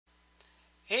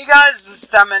Hey guys, this is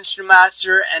Dimensional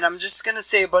Master, and I'm just gonna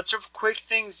say a bunch of quick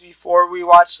things before we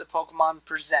watch the Pokemon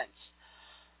Presents.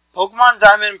 Pokemon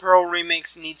Diamond and Pearl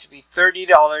remakes need to be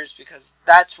 $30 because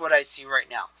that's what I see right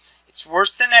now. It's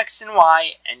worse than X and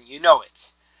Y, and you know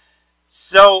it.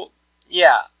 So,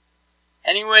 yeah.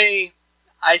 Anyway,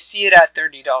 I see it at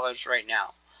 $30 right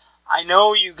now. I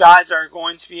know you guys are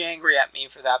going to be angry at me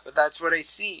for that, but that's what I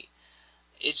see.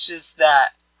 It's just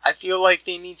that I feel like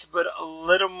they need to put a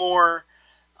little more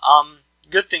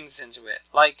good things into it.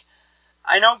 Like,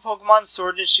 I know Pokemon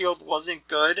Sword and Shield wasn't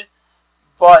good,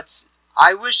 but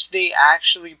I wish they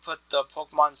actually put the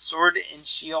Pokemon Sword and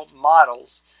Shield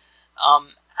models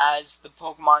as the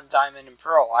Pokemon Diamond and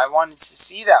Pearl. I wanted to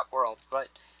see that world, but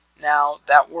now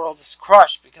that world is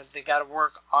crushed because they gotta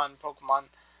work on Pokemon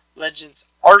Legends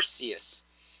Arceus,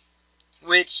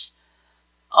 which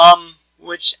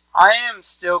I am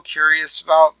still curious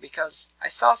about because I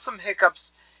saw some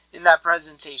hiccups in that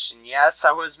presentation. Yes,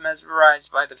 I was mesmerized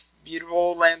by the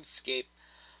beautiful landscape,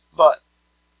 but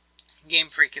Game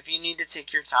Freak, if you need to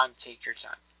take your time, take your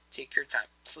time. Take your time.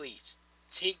 Please,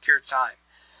 take your time.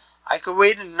 I could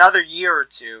wait another year or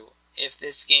two if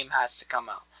this game has to come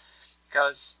out.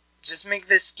 Because just make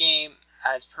this game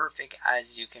as perfect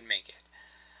as you can make it.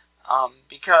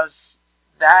 Because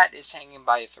that is hanging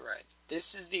by a thread.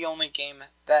 This is the only game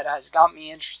that has got me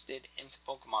interested into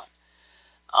Pokemon.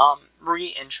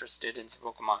 Re-interested into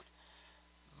Pokemon.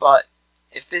 But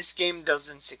if this game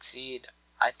doesn't succeed,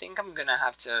 I think I'm gonna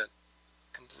have to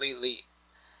completely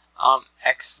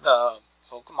X the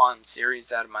Pokemon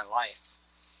series out of my life.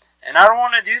 And I don't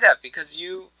want to do that because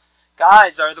you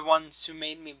guys are the ones who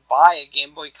made me buy a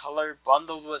Game Boy Color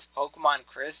bundled with Pokemon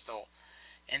Crystal.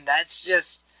 And that's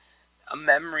just a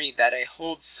memory that I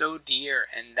hold so dear,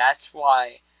 and that's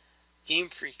why Game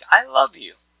Freak, I love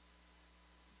you.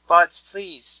 But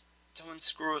please, don't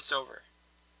screw us over.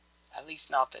 At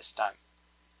least not this time.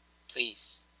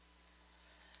 Please.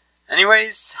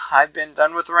 Anyways, I've been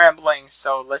done with rambling,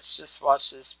 so let's just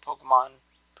watch this Pokemon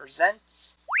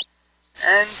Presents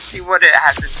and see what it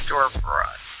has in store for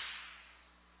us.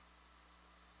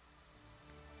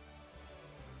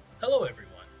 Hello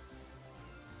everyone.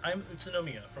 I'm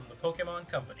Utsunomiya from the Pokemon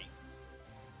Company.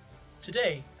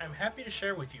 Today, I'm happy to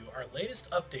share with you our latest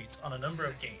updates on a number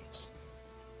of games.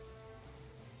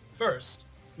 First,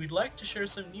 we'd like to share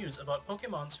some news about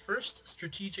Pokemon's first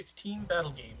strategic team battle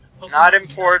game, Pokemon Not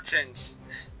important.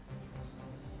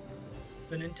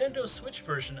 The Nintendo Switch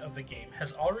version of the game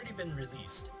has already been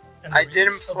released, and I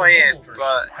didn't play it,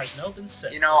 but has now been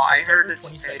set you know, for I heard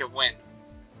September it's pay 22nd. to win.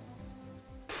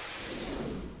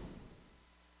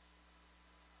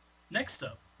 Next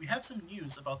up, we have some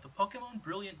news about the Pokemon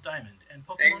Brilliant Diamond and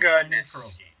Pokemon Thank Shining goodness.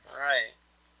 Pearl games. Right.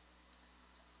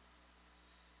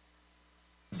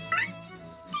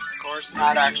 Of course,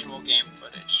 not actual game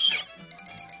footage.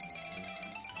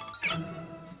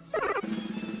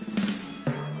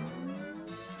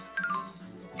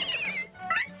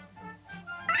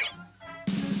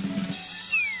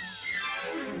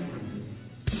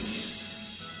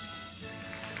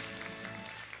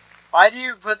 Why do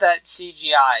you put that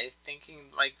CGI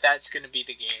thinking like that's gonna be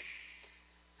the game?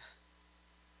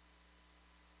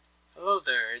 Hello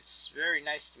there, it's very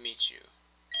nice to meet you.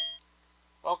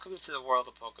 Welcome to the world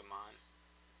of Pokemon.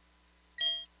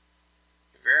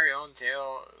 Your very own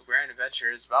tale of grand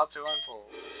adventure is about to unfold.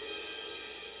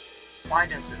 Why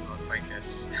does it look like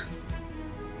this?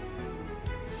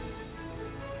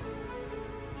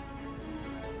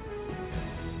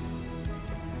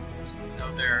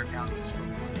 No, there are countless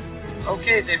Pokemon.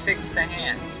 Okay, they fixed the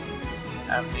hands.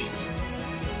 At least.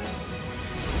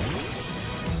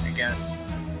 I guess.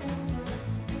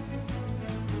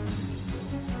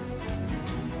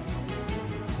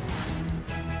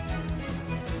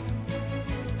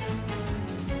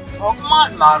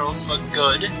 Pokemon models look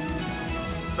good,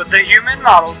 but the human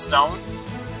models don't.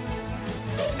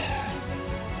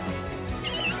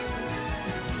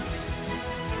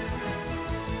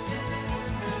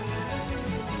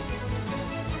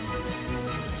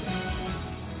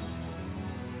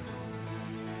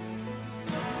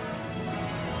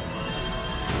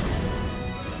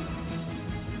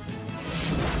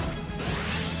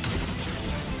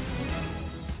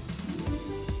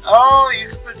 Oh, you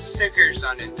can put stickers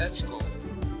on it. That's cool.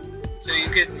 So you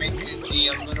could make it be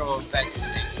a little effects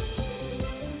thing.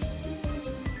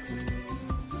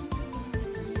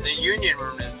 The Union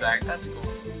Room is back. That's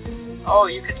cool. Oh,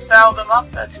 you could style them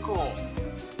up. That's cool.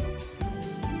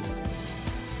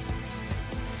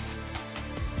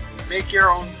 Make your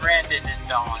own Brandon and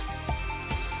Dawn.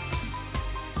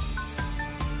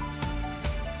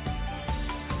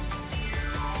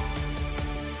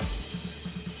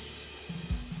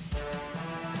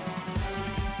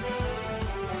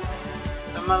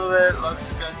 Some of it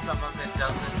looks good, some of it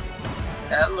doesn't.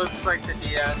 That looks like the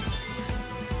DS.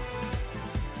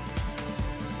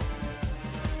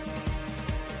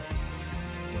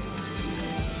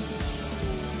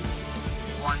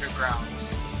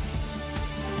 Wondergrounds.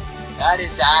 That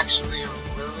is actually a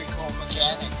really cool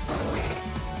mechanic.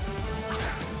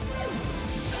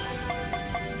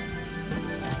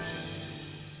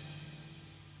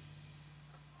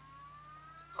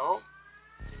 Oh,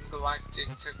 Team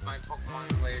Galactic took my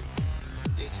Pokemon away.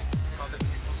 They took other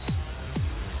people's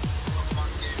Pokemon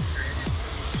game created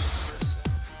first.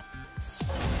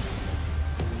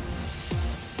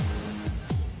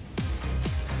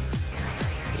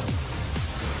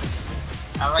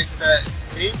 I like that.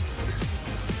 Hey.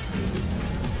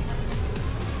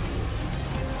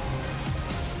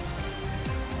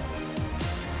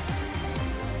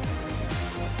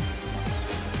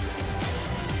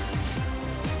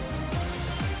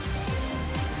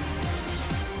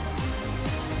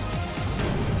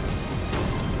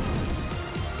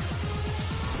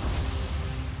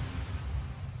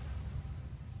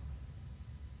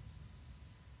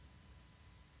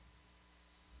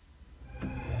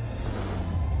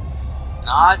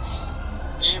 Not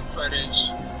game footage.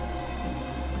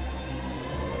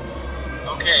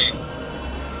 Okay.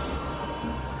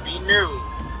 Be new.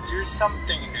 Do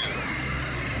something new.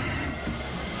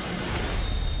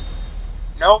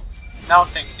 Nope.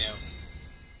 Nothing new.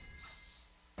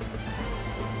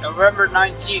 November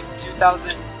 19th,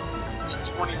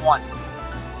 2021.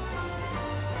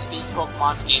 And these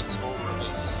Pokemon games will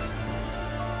release.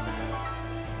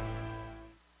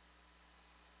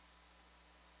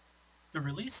 The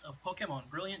release of Pokemon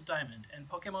Brilliant Diamond and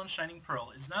Pokemon Shining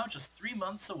Pearl is now just 3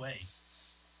 months away.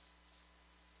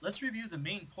 Let's review the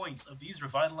main points of these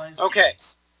revitalized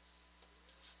games.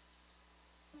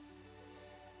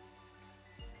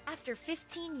 After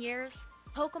 15 years,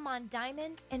 Pokemon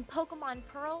Diamond and Pokemon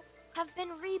Pearl have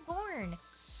been reborn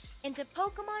into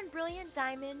Pokemon Brilliant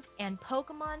Diamond and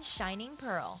Pokemon Shining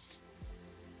Pearl.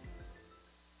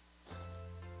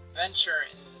 Adventure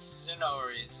in the Sinnoh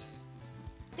region.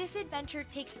 This adventure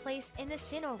takes place in the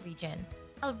Sinnoh region,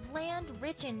 a land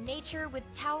rich in nature with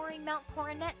towering Mount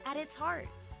Coronet at its heart.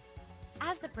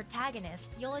 As the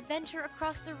protagonist, you'll adventure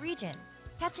across the region,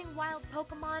 catching wild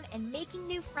Pokemon and making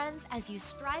new friends as you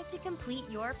strive to complete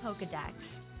your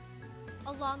Pokedex.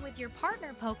 Along with your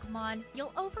partner Pokemon,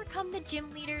 you'll overcome the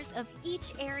gym leaders of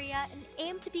each area and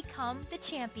aim to become the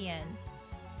champion.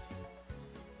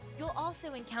 You'll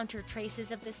also encounter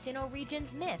traces of the Sinnoh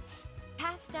region's myths,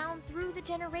 passed down through the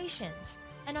generations,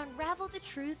 and unravel the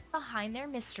truth behind their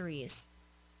mysteries.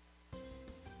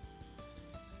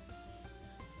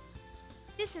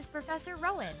 This is Professor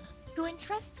Rowan, who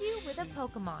entrusts you with a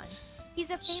Pokemon.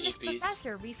 He's a famous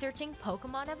professor researching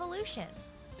Pokemon evolution.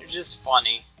 They're just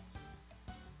funny.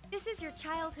 This is your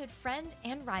childhood friend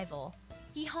and rival.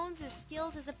 He hones his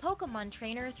skills as a Pokemon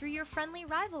trainer through your friendly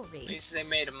rivalry. At least they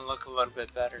made him look a little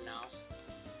bit better now.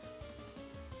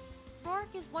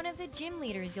 Roark is one of the gym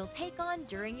leaders you'll take on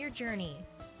during your journey.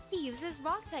 He uses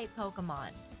Rock-type Pokemon.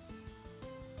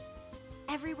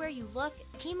 Everywhere you look,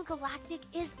 Team Galactic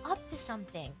is up to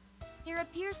something. There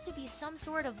appears to be some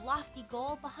sort of lofty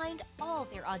goal behind all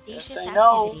their audacious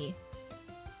activity.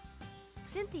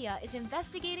 Cynthia is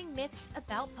investigating myths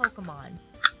about Pokemon.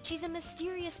 She's a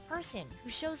mysterious person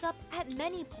who shows up at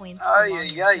many points along your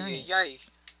journey.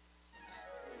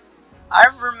 I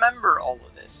remember all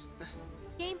of this.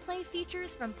 Gameplay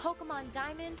features from Pokemon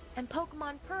Diamond and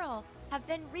Pokemon Pearl have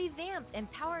been revamped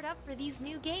and powered up for these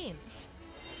new games.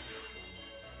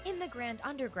 In the Grand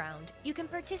Underground, you can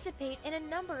participate in a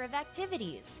number of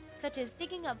activities, such as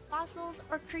digging up fossils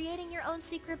or creating your own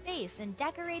secret base and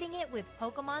decorating it with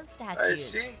Pokemon statues. I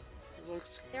see.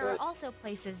 Looks there good. are also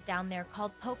places down there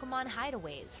called Pokemon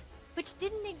Hideaways, which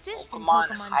didn't exist in Pokemon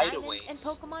Pokemon Diamond and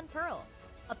Pokemon Pearl.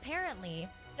 Apparently,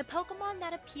 the Pokemon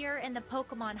that appear in the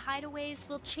Pokemon Hideaways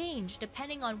will change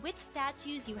depending on which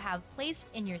statues you have placed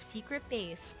in your secret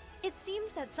base. It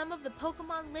seems that some of the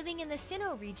Pokemon living in the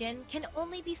Sinnoh region can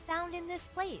only be found in this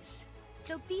place.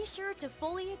 So be sure to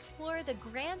fully explore the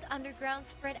Grand Underground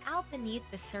spread out beneath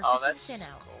the surface of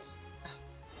Sinnoh. Cool.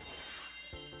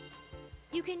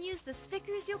 You can use the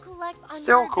stickers you'll collect on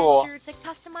Still your cool. adventure to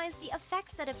customize the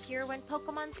effects that appear when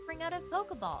Pokemon spring out of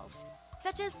Pokeballs,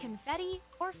 such as confetti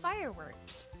or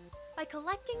fireworks. By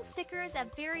collecting stickers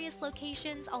at various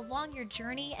locations along your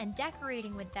journey and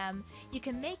decorating with them, you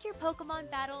can make your Pokemon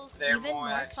battles even more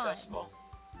accessible. fun.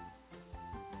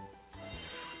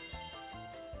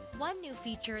 One new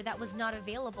feature that was not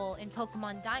available in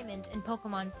Pokemon Diamond and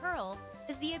Pokemon Pearl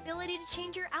is the ability to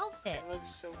change your outfit. That looks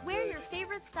so good. Wear your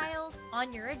favorite styles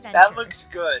on your adventure. That looks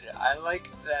good. I like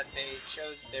that they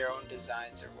chose their own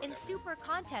designs or whatever. In Super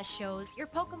Contest shows, your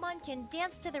Pokemon can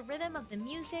dance to the rhythm of the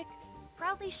music,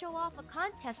 proudly show off a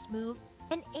contest move,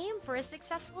 and aim for a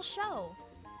successful show.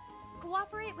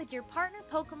 Cooperate with your partner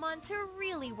Pokemon to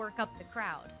really work up the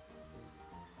crowd.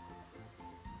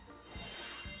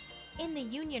 In the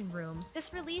Union Room,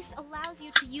 this release allows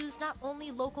you to use not only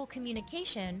local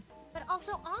communication, but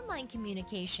also online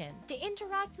communication to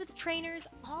interact with trainers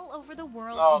all over the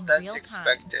world in real time. That's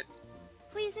expected.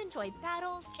 Please enjoy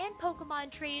battles and Pokemon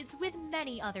trades with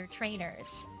many other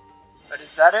trainers. But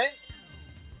is that it?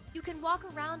 You can walk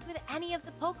around with any of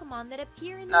the Pokemon that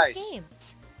appear in Nice. these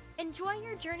games. Enjoy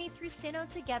your journey through Sinnoh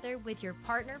together with your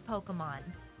partner Pokemon.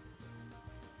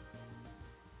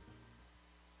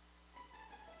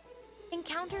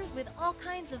 Encounters with all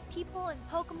kinds of people and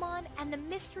Pokemon and the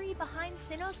mystery behind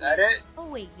Sinnoh's moves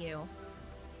await you.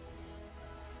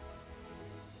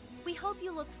 We hope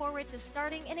you look forward to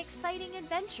starting an exciting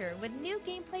adventure with new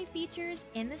gameplay features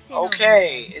in the Sinnoh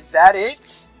Okay, region. is that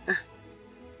it?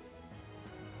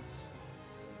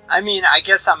 I mean, I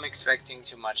guess I'm expecting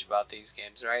too much about these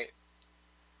games, right?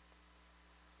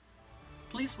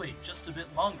 Please wait just a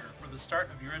bit longer for the start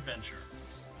of your adventure.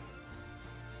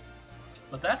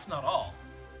 But that's not all.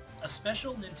 A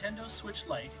special Nintendo Switch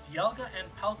Lite Dialga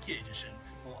and Palkia Edition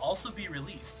will also be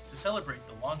released to celebrate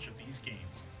the launch of these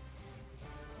games.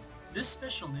 This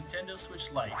special Nintendo Switch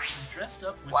Lite is dressed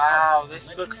up with Wow, art of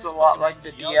this the looks a legendary lot Pokemon like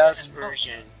the Dialga DS and Palkia,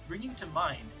 version. bringing to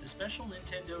mind the special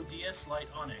Nintendo DS Lite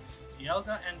Onyx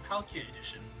Dialga and Palkia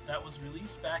Edition that was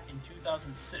released back in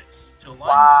 2006 to align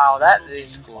Wow, with the that original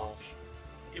is game's cool. launch.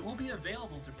 It will be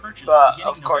available to purchase But,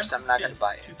 beginning of course, November I'm not gonna 5th,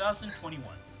 buy it. 2021.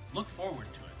 Look forward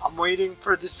to it. I'm waiting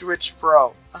for the Switch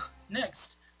Pro.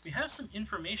 Next, we have some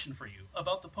information for you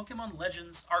about the Pokemon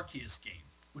Legends Arceus game,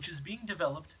 which is being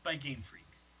developed by Game Freak.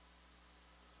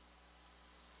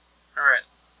 Alright,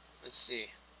 let's see.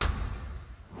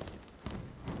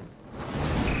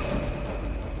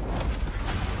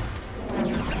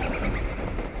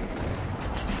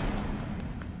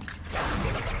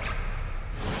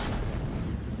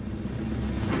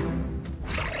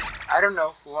 I don't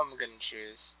know who I'm gonna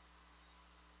choose.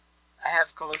 I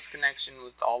have close connection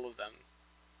with all of them.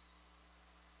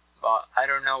 But I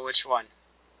don't know which one.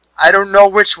 I don't know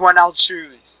which one I'll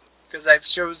choose. Because I've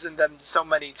chosen them so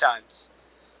many times.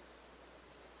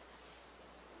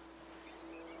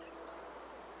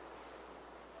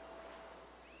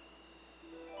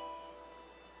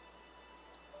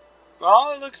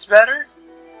 Well, it looks better.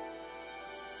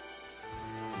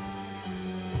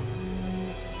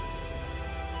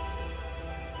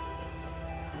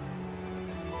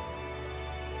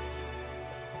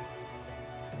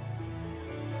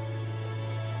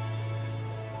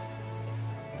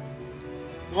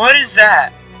 What is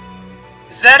that?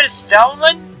 Is that a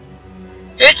Stoutland?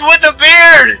 It's with a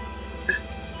beard!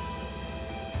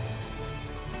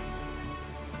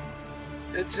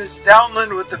 It's a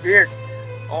Stoutland with a beard.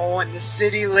 Oh, and the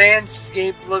city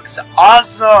landscape looks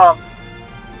awesome!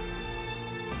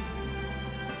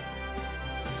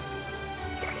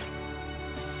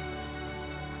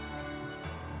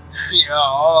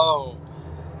 Yo!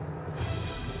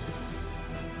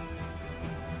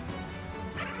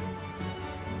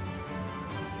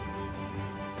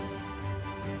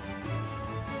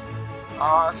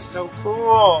 Oh, so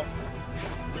cool!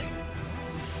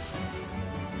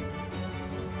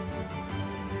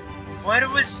 What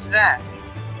was that?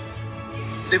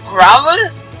 The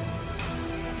Growler?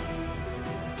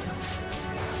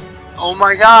 Oh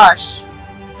my gosh!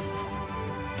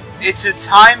 It's a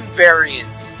time variant.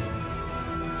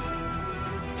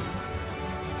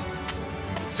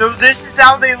 So this is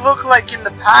how they look like in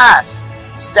the past.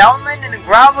 Stoutland and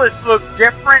Growlithe look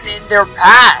different in their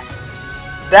past.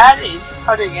 That is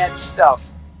cutting edge stuff.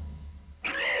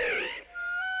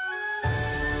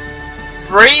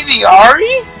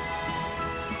 Braviary?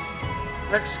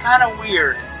 Looks kinda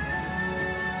weird.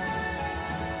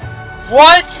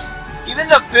 What? Even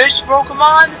the fish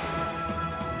Pokemon?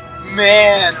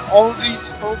 Man, all these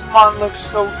Pokemon look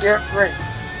so different.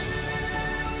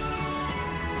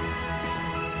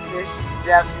 This is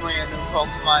definitely a new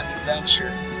Pokemon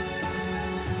adventure.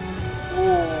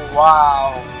 Ooh,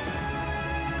 wow.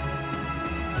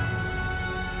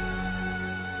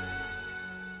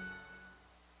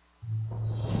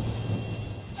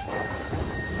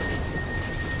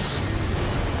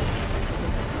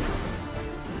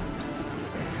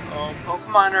 Oh,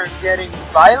 Pokemon are getting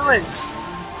violent.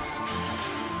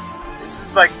 This is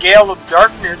is like Gale of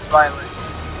Darkness violence.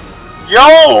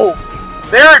 Yo!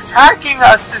 They're attacking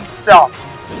us and stuff!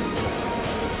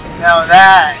 Now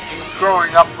that is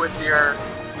growing up with your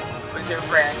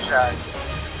franchise.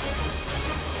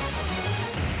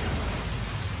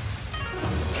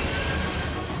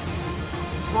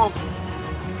 Whoa.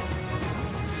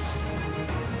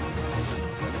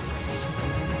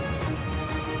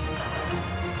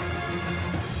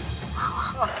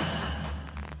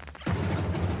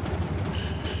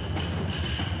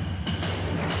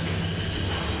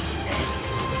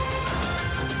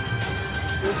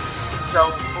 This is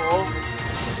so cool.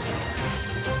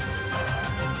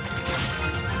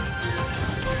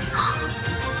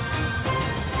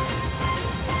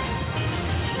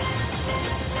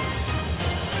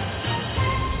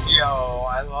 Yo,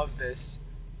 I love this.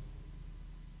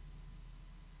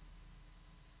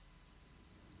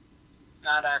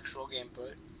 Not actual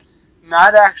gameplay.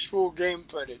 Not actual game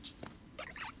footage.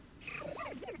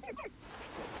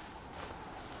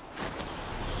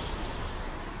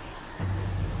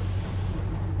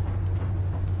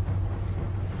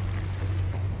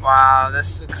 Wow,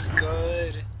 this looks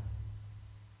good.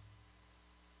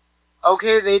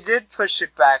 Okay, they did push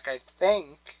it back, I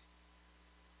think.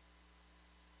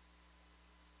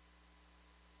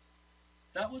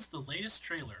 That was the latest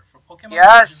trailer for Pokemon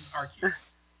Yes. Legends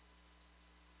Arceus.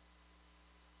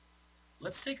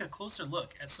 Let's take a closer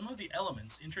look at some of the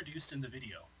elements introduced in the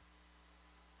video.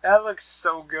 That looks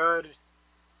so good.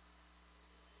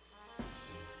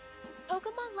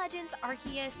 Pokemon Legends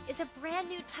Arceus is a brand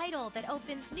new title that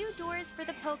opens new doors for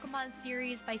the Pokemon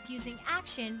series by fusing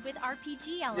action with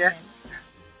RPG elements. Yes.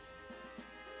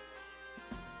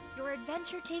 Your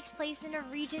adventure takes place in a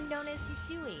region known as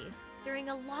Hisui, during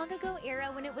a long ago era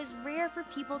when it was rare for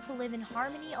people to live in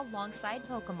harmony alongside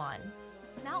Pokemon.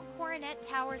 Mount Coronet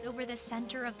towers over the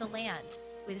center of the land,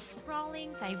 with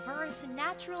sprawling, diverse,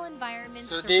 natural environments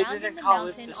So they surrounding didn't the call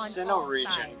it mountain the on Sinnoh all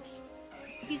region. sides.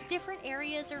 These different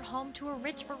areas are home to a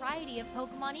rich variety of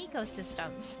Pokemon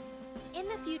ecosystems. In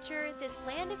the future, this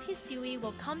land of Hisui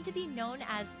will come to be known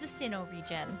as the Sinnoh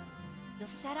region. You'll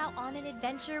set out on an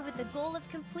adventure with the goal of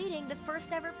completing the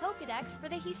first ever Pokedex for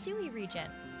the Hisui region.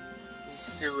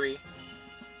 Hisui.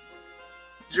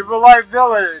 Jubilife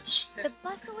Village. The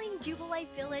bustling Jubilife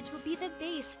Village will be the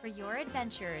base for your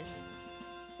adventures.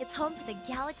 It's home to the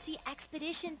Galaxy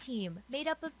Expedition Team, made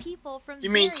up of people from You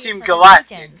mean various Team other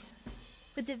Galactic. regions,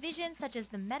 with divisions such as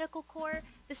the Medical Corps,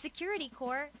 the Security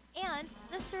Corps, and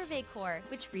the Survey Corps,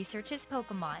 which researches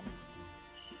Pokemon.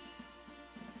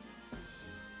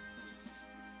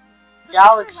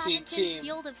 Galaxy Professor Laventon's Team.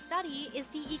 field of study is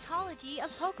the ecology of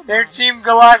Pokemon. They're Team He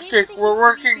Galactic. came to the We're Hisui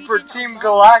working for region Team along with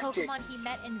Galactic. Pokemon he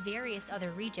met in various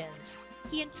other regions.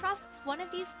 He entrusts one of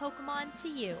these Pokemon to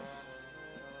you.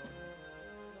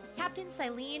 Captain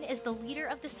Silene is the leader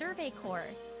of the Survey Corps.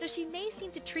 Though she may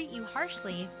seem to treat you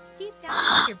harshly, deep down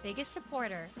she's your biggest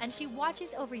supporter, and she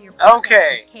watches over your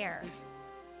progress with care.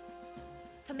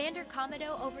 Commander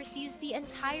Kamado oversees the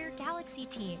entire Galaxy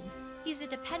team. He's a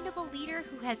dependable leader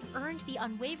who has earned the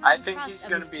unwavering I think trust he's of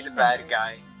gonna his be the team bad members.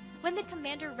 guy. When the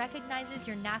commander recognizes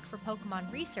your knack for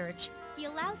Pokemon research, he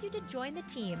allows you to join the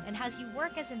team and has you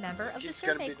work as a member of the He's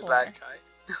gonna Survey be the Corps. bad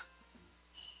guy.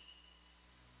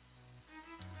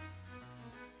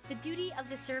 The duty of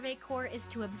the Survey Corps is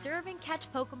to observe and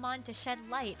catch Pokemon to shed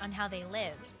light on how they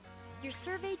live. Your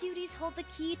survey duties hold the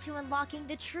key to unlocking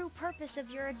the true purpose of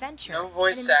your adventure. No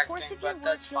voice and in the course acting, of your but work,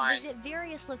 that's you'll fine. visit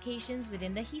various locations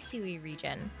within the Hisui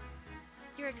region.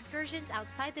 Your excursions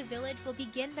outside the village will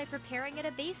begin by preparing at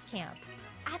a base camp.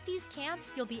 At these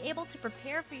camps, you'll be able to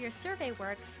prepare for your survey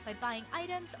work by buying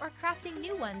items or crafting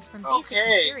new ones from basic Okay,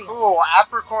 materials. cool.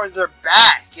 Apricorns are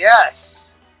back. Yes.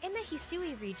 In the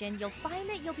Hisui region, you'll find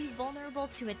that you'll be vulnerable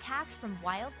to attacks from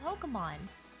wild Pokemon.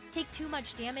 Take too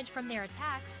much damage from their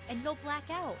attacks, and you'll black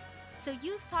out. So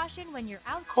use caution when you're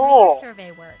out doing Cool. your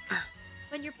survey work.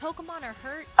 When your Pokemon are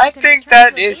hurt, I you can think return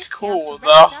that to a is base camp cool, to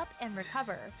rest though. up and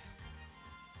recover.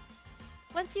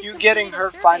 Once you've You completed getting a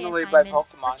hurt survey finally by assignment,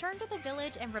 Pokemon. return to the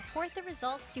village and report the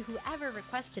results to whoever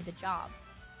requested the job.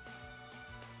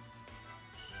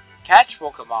 Catch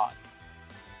Pokemon.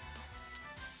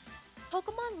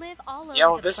 Pokemon live all over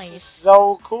Yo, the this place. is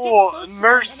so Get cool. close to them and aim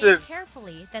Immersive.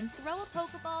 carefully, then throw a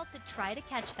Pokeball to try to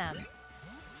catch them.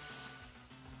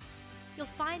 You'll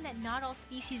find that not all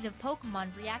species of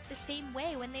Pokemon react the same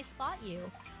way when they spot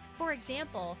you. For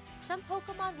example, some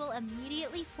Pokemon will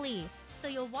immediately flee, so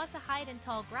you'll want to hide in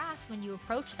tall grass when you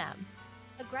approach them.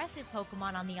 Aggressive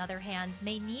Pokemon, on the other hand,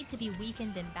 may need to be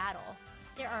weakened in battle.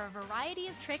 There are a variety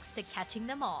of tricks to catching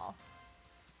them all.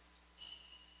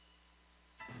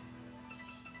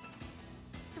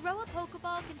 Throw a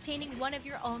Pokeball containing one of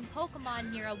your own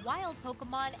Pokemon near a wild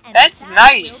Pokemon and That's the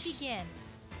battle nice. will begin.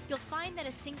 You'll find that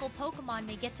a single Pokemon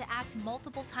may get to act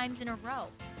multiple times in a row,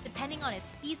 depending on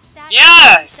its speed stat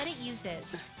Yes! that it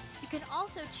uses. You can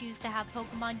also choose to have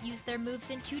Pokemon use their moves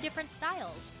in two different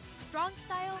styles, Strong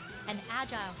Style and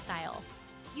Agile Style.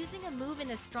 Using a move in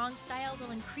the Strong Style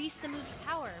will increase the move's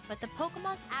power, but the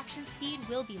Pokemon's action speed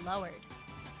will be lowered.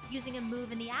 Using a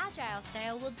move in the Agile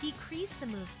Style will decrease the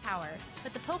move's power,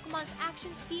 but the Pokemon's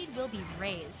action speed will be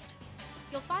raised.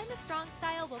 You'll find the Strong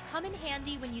Style will come in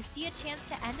handy when you see a chance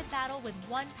to end a battle with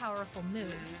one powerful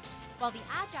move, while the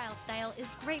Agile Style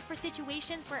is great for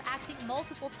situations where acting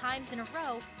multiple times in a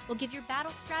row will give your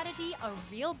battle strategy a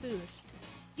real boost.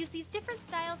 Use these different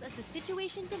styles as the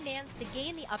situation demands to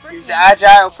gain the upper hand. Use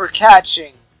Agile for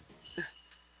catching.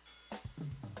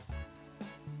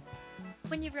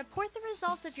 When you report the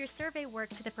results of your survey work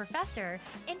to the professor,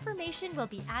 information will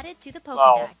be added to the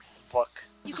Oh, Pokédex. fuck.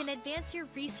 You can advance your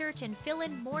research and fill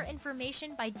in more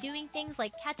information by doing things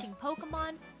like catching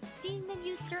Pokemon, seeing them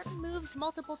use certain moves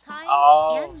multiple times,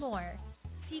 and more.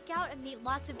 Seek out and meet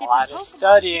lots of different Pokemon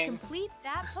studying. to complete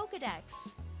that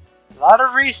Pokédex. A lot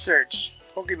of research.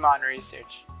 Pokemon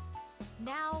research.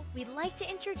 Now, we'd like to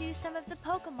introduce some of the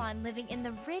Pokemon living in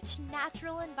the rich,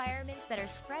 natural environments that are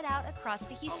spread out across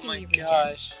the Hisui Oh my region.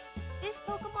 gosh. This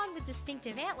Pokemon with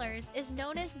distinctive antlers is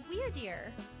known as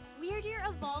Weirdeer. Weirdeer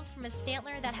evolves from a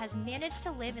Stantler that has managed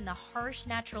to live in the harsh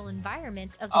natural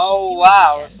environment of the Oh Hisui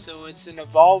wow, region. so it's an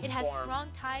evolved It has form. strong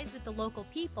ties with the local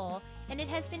people, and it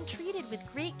has been treated with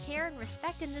great care and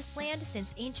respect in this land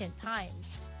since ancient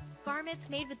times. Garments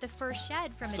made with the fur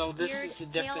shed from So its this beard, is a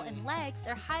tail, different- and legs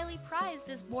are highly prized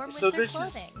as warm So winter this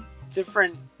clothing. is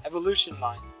different evolution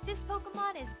line. This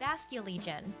Pokemon is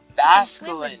Basculegion. It can swim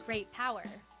Basculin. with great power.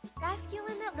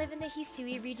 Basculin that live in the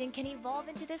Hisui region can evolve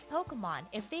into this Pokemon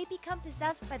if they become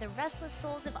possessed by the restless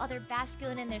souls of other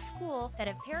Basculin in their school that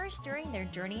have perished during their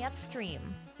journey upstream.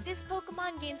 This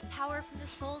Pokemon gains power from the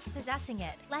souls possessing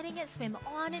it, letting it swim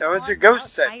on and So it's on a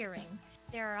ghost without type. tiring.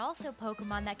 There are also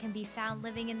Pokemon that can be found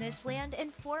living in this land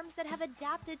in forms that have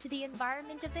adapted to the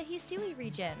environment of the Hisui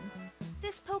region.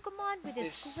 This Pokemon with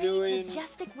its great Hisuian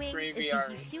majestic wings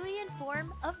Braviary. is the Hisuian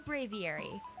form of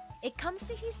Braviary. It comes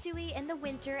to Hisui in the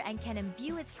winter and can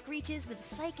imbue its screeches with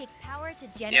psychic power to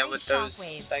generate Yeah, with those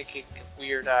shockwaves. psychic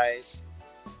weird eyes.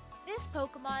 This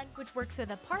Pokemon, which works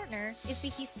with a partner, is the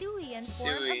Hisuian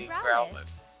form Hisui of Growlithe. Growlithe.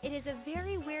 It is a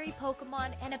very wary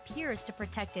Pokemon and appears to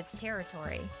protect its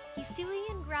territory.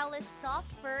 Hisuian Growlithe's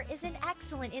soft fur is an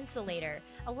excellent insulator,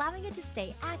 allowing it to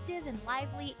stay active and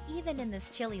lively even in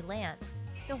this chilly land.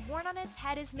 The horn on its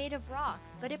head is made of rock,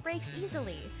 but it breaks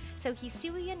easily, so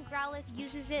Hisuian Growlithe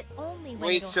uses it only when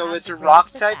Wait, it'll so have it's the a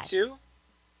rock greatest type effect. too?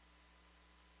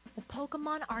 The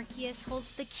Pokemon Arceus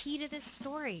holds the key to this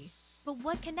story, but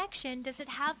what connection does it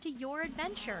have to your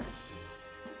adventure?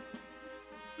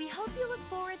 We hope you look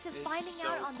forward to This is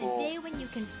finding out so on cool. the day when you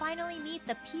can finally meet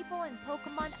the people and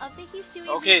Pokemon of the Hisui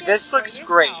Okay, region this for looks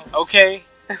great. yourself. Okay.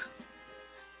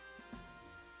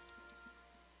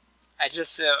 I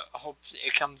just hope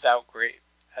it comes out great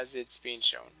as it's being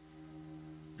shown.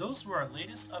 Those were our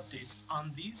latest updates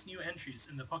on these new entries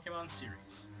in the Pokemon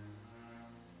series.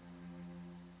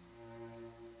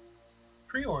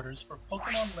 Pre-orders for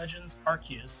Pokemon Legends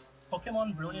Arceus,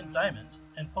 Pokemon Brilliant Diamond,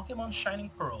 and Pokemon Shining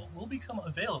Pearl will become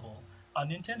available on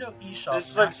Nintendo eShop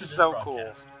This after looks this so cool.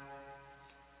 broadcast.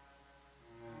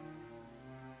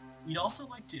 We'd also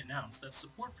like to announce that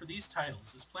support for these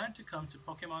titles is planned to come to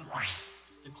Pokemon Home,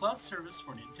 the cloud service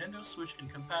for Nintendo Switch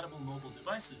and compatible mobile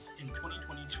devices in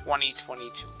 2022.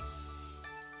 2022.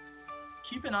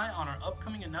 Keep an eye on our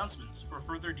upcoming announcements for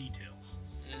further details.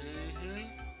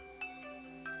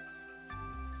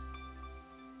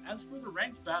 As for the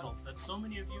ranked battles that so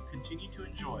many of you continue to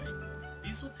enjoy,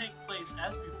 these will take place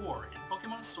as before in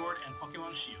Pokemon Sword and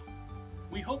Pokemon Shield.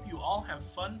 We hope you all have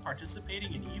fun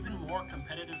participating in even more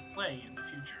competitive play in the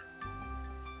future.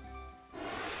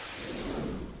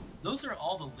 Those are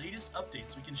all the latest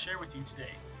updates we can share with you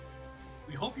today.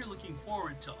 We hope you're looking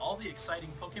forward to all the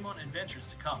exciting Pokemon adventures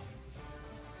to come.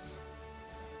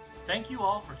 Thank you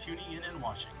all for tuning in and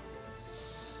watching.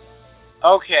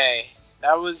 Okay,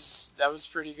 that was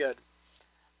pretty good.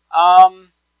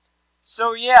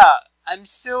 So yeah, I'm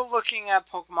still looking at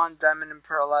Pokemon Diamond and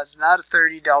Pearl as not a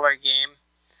 $30 game.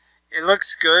 It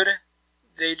looks good.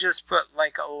 They just put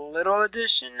like a little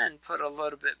addition and put a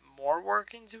little bit more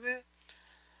work into it.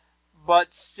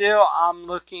 But still, I'm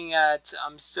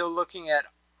still looking at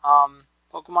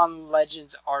Pokemon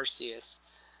Legends Arceus.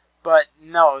 But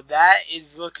no, that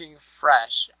is looking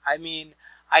fresh. I mean,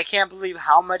 I can't believe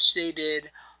how much they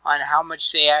did on how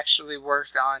much they actually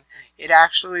worked on. It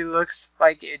actually looks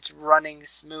like it's running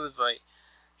smoothly.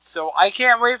 So I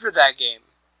can't wait for that game.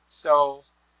 So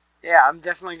yeah, I'm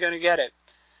definitely going to get it.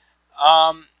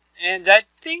 And I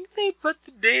think they put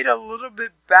the date a little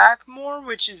bit back more,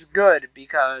 which is good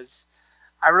because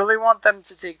I really want them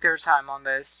to take their time on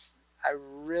this. I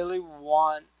really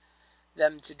want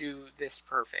them to do this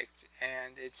perfect,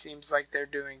 and it seems like they're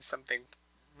doing something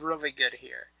really good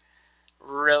here.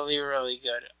 Really, really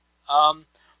good.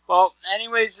 Well,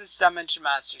 anyways, this is Dimension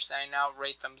Master saying out.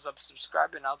 Rate, thumbs up,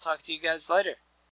 subscribe, and I'll talk to you guys later.